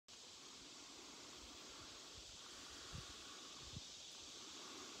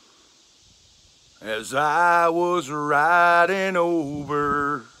As I was riding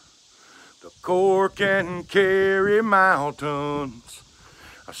over the Cork and Kerry mountains,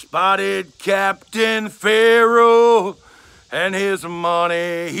 I spotted Captain Farrell and his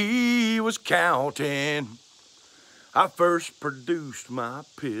money he was counting. I first produced my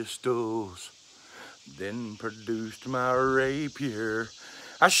pistols, then produced my rapier.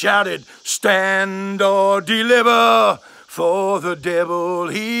 I shouted, "Stand or deliver, for the devil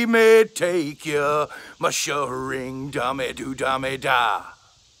he may take ya, mushering dummy do dummy da."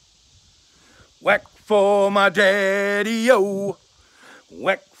 Whack for my daddy-o,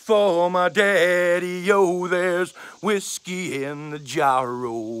 whack for my daddy-o, there's whiskey in the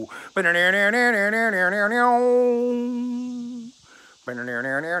jar-o.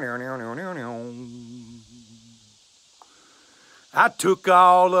 I took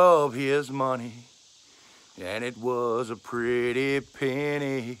all of his money, and it was a pretty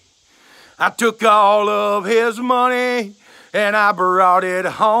penny. I took all of his money, and I brought it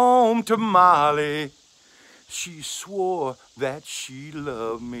home to Molly. She swore that she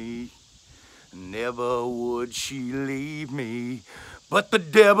loved me, never would she leave me. But the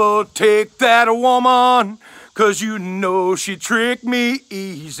devil take that woman, 'cause you know she tricked me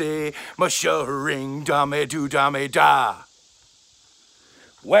easy. Mushering dummy do dummy da.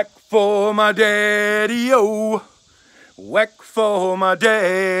 Whack for my daddy-o, whack for my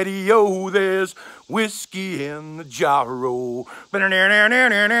daddy-o, there's whiskey in the jar-o.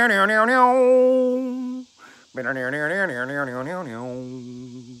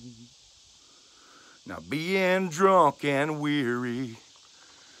 Now being drunk and weary,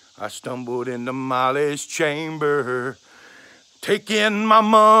 I stumbled into Molly's chamber. Taking my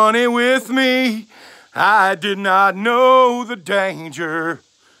money with me, I did not know the danger.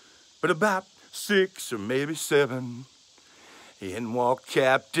 But about 6 or maybe 7, in walked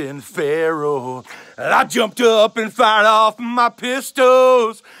Captain Farrell. And I jumped up and fired off my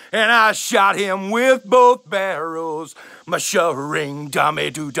pistols, and I shot him with both barrels. Mushering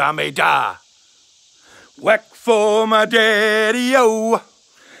dummy do dummy da. Whack for my daddy-o,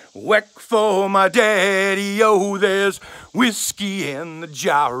 whack for my daddy-o, there's whiskey in the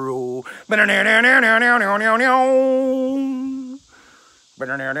jar-o.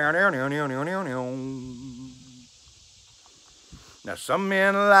 Now some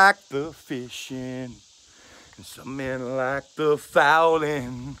men like the fishing, and some men like the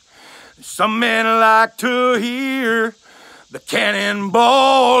fowling. Some men like to hear the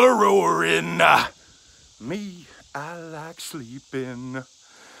cannonball roaring. Me, I like sleeping,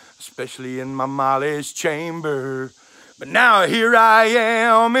 especially in my Molly's chamber. But now here I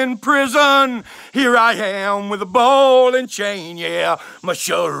am in prison, here I am with a ball and chain, yeah.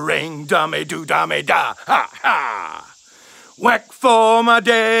 Mushering dummy do dummy da, ha ha. Whack for my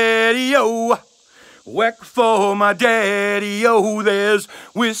daddy-o, whack for my daddy-o, there's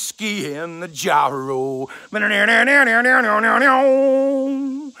whiskey in the jar-o.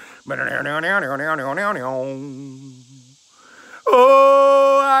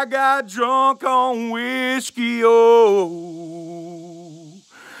 Oh, I got drunk on whiskey, oh.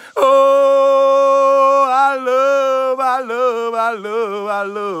 Oh, I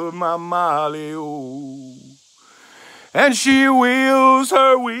love my Molly, oh. And she wheels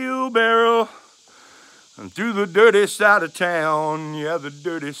her wheelbarrow through the dirty side of town, yeah, the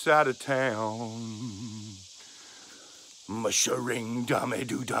dirty side of town. Mushering dummy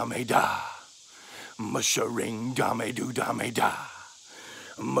do dummy da, mushering dummy do dummy da,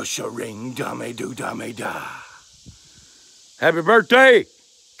 mushering dummy do dummy da. Happy birthday,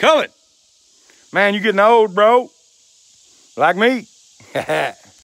 Culen. Man, you getting old, bro. Like me.